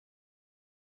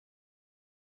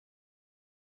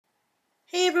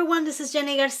Hey everyone, this is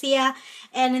Jenny Garcia,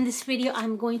 and in this video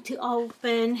I'm going to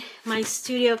open my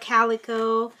Studio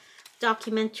Calico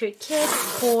documentary kit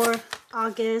for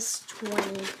August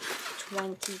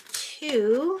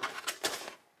 2022.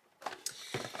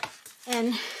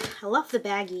 And I love the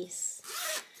baggies.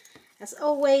 As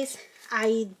always,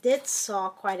 I did saw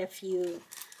quite a few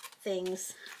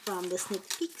things from the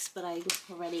sneak peeks, but I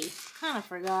already kind of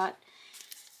forgot.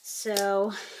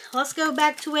 So let's go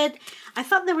back to it. I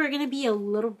thought they were going to be a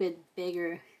little bit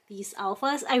bigger, these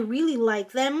alphas. I really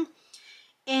like them.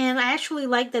 And I actually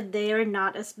like that they are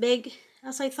not as big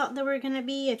as I thought they were going to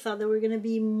be. I thought they were going to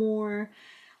be more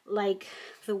like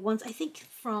the ones, I think,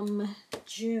 from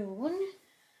June.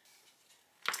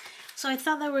 So I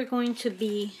thought they were going to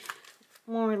be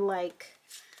more like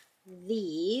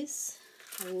these,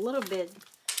 a little bit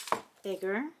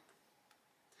bigger.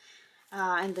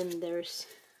 And then there's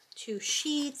 2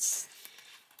 sheets,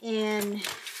 and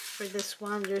for this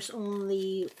one there's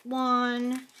only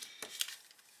 1,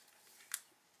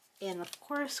 and of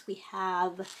course we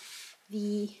have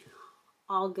the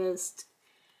August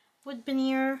wood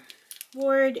veneer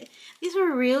board. These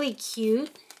are really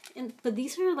cute, but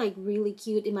these are like really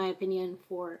cute in my opinion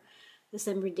for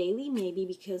December daily, maybe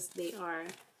because they are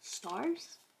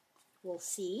stars, we'll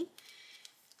see.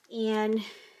 And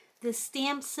the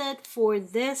stamp set for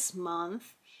this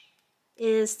month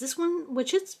is this one,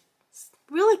 which is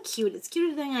really cute. It's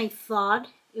cuter than I thought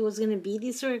it was gonna be.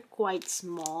 These are quite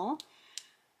small,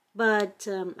 but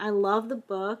I love the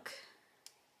book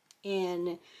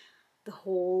and the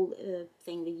whole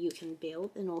thing that you can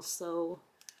build and also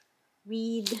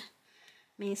read.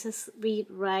 Macy's Read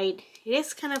Write. It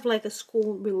is kind of like a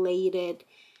school related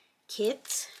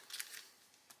kit,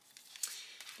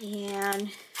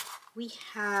 and we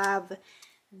have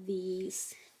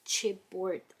these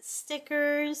chipboard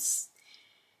stickers.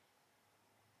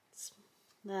 It's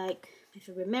like my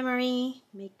favorite memory,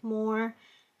 make more,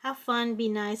 have fun, be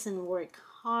nice, and work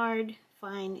hard,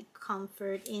 find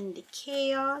comfort in the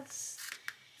chaos.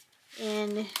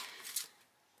 And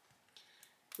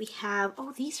we have,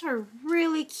 oh, these are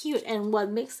really cute, and what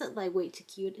makes it like way too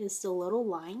cute is the little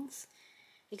lines,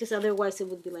 because otherwise it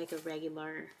would be like a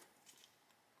regular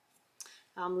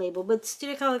label. But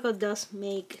Studio Calico does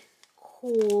make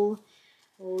cool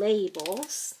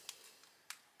labels.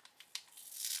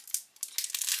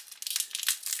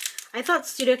 I thought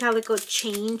Studio Calico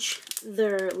changed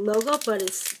their logo,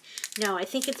 but no, I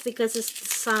think it's because it's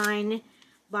designed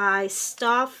by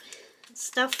Stuff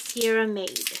Sierra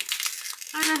made.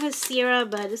 I don't know who's Sierra,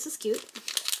 but this is cute.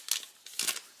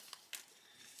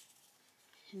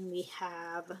 And we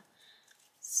have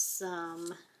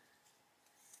some,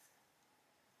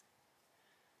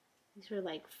 these are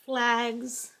like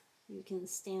flags. You can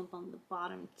stamp on the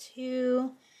bottom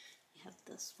too. We have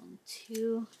this one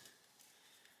too.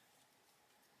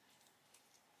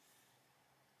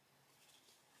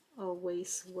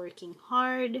 Always working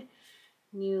hard.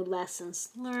 New lessons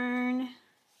learned.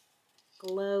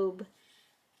 Globe.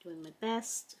 Doing my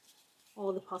best.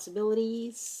 All the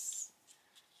possibilities.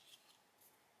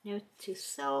 Note to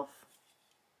self.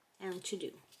 And to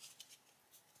do.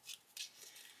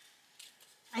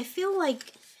 I feel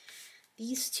like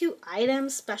these 2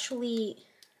 items, especially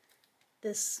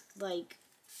this like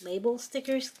label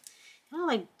stickers, kind of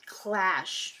like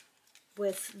clash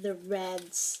with the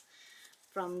reds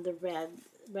from the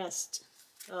rest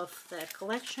of the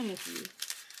collection. If you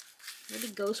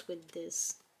really goes with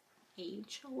this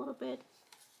age a little bit.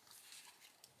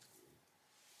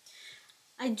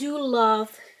 I do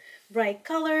love bright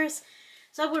colors,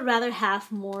 so I would rather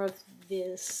have more of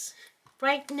this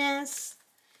brightness.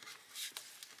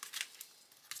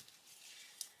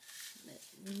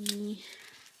 Let me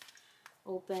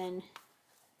open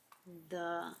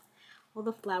all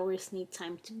the flowers need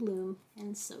time to bloom,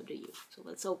 and so do you. So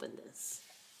let's open this.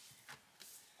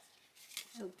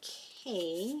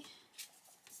 Okay.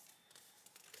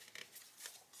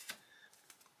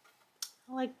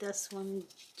 I like this one.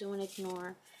 Don't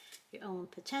ignore your own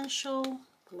potential.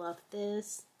 Love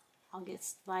this.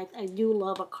 August vibe. I do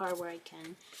love a card where I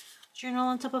can journal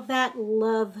on top of that.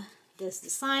 Love this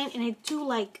design, and I do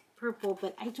like purple,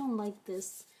 but I don't like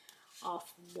this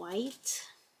off-white.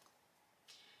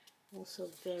 Also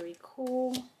very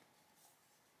cool.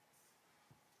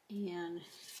 And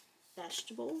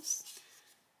vegetables.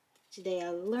 Today I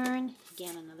learned,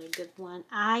 again, another good one.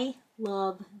 I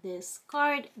love this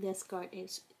card. This card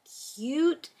is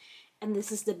cute, and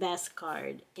this is the best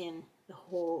card in the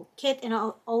whole kit. And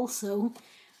also,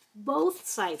 both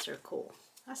sides are cool.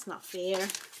 That's not fair.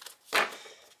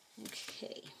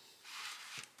 Okay.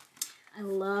 I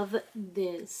love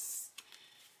this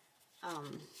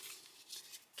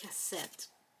cassette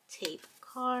tape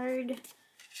card.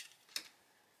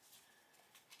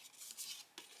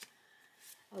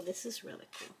 Oh, this is really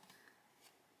cool.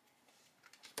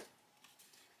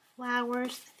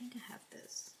 Flowers. I think I have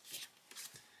this.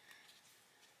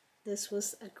 This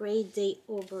was a great day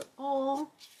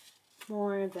overall.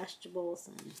 More vegetables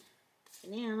and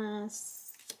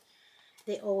bananas.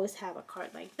 They always have a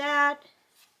card like that.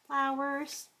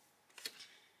 Flowers.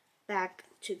 Back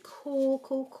to cool.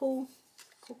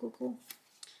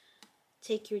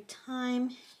 Take your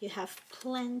time. You have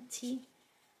plenty.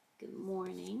 Good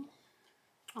morning.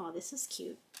 Oh, this is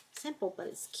cute. Simple, but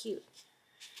it's cute.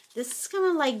 This is kind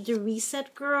of like the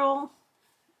Reset Girl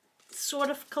sort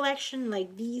of collection.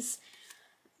 Like these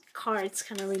cards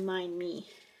kind of remind me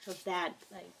of that.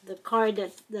 Like the card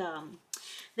that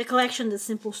the collection that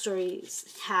Simple Stories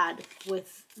had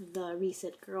with the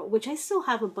Reset Girl, which I still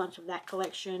have a bunch of that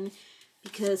collection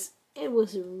because it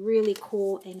was a really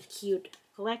cool and cute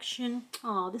collection.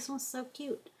 Oh, this one's so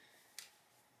cute.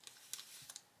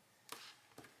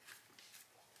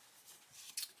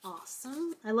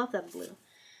 Awesome. I love that blue.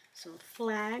 Some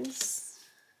flags.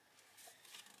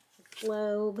 A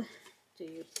globe. Do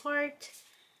your part.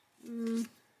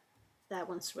 That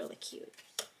one's really cute.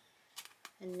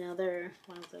 Another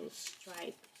one of those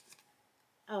striped.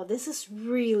 Oh, this is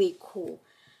really cool.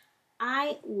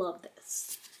 I love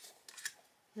this.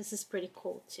 This is pretty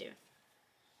cool too.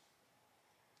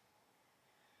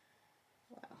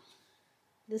 Wow.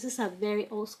 This is a very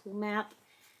old school map.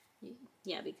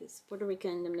 Yeah, because Puerto Rico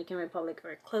and Dominican Republic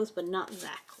are close, but not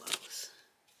that close.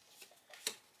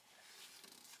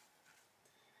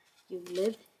 You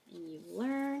live and you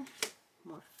learn.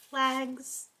 More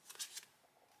flags.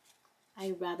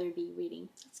 I'd rather be reading.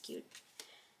 That's cute.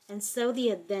 And so the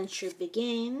adventure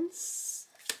begins.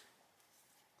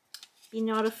 Be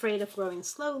not afraid of growing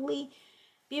slowly.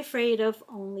 Be afraid of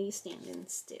only standing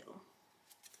still.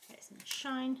 Rise and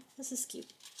shine. This is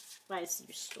cute. Writes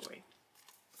your story.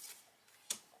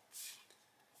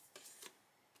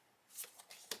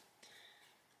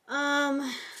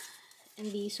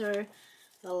 And these are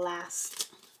the last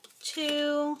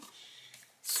two.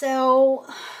 So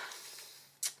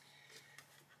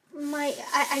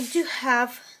I do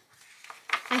have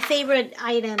my favorite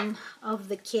item of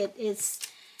the kit it's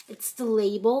the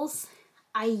labels.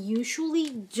 I usually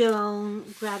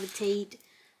don't gravitate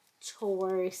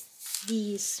towards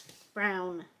these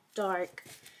brown dark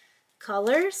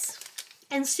colors,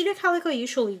 and Studio Calico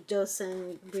usually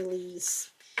doesn't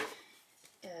release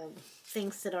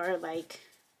things that are like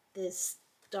this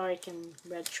dark and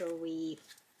retro-y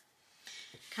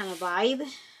kind of vibe.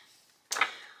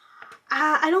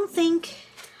 I don't think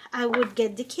I would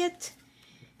get the kit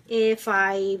if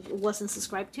I wasn't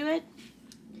subscribed to it.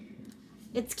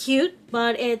 It's cute,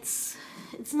 but it's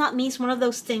not me. It's one of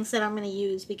those things that I'm gonna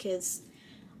use because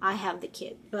I have the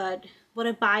kit. But would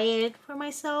I buy it for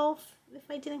myself if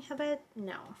I didn't have it?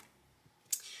 No.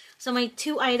 So my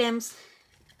two items,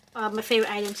 my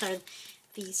favorite items are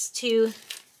these two.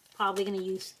 Probably gonna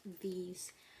use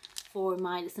these for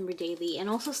my December daily and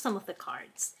also some of the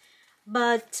cards.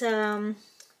 But I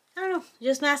don't know,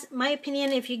 just my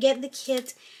opinion. If you get the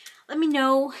kit, let me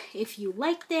know if you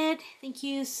liked it. Thank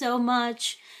you so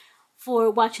much for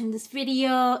watching this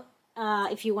video.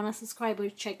 If you want to subscribe or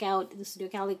check out the Studio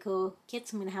Calico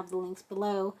kits, I'm going to have the links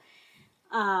below.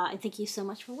 And thank you so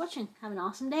much for watching. Have an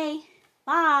awesome day.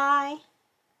 Bye!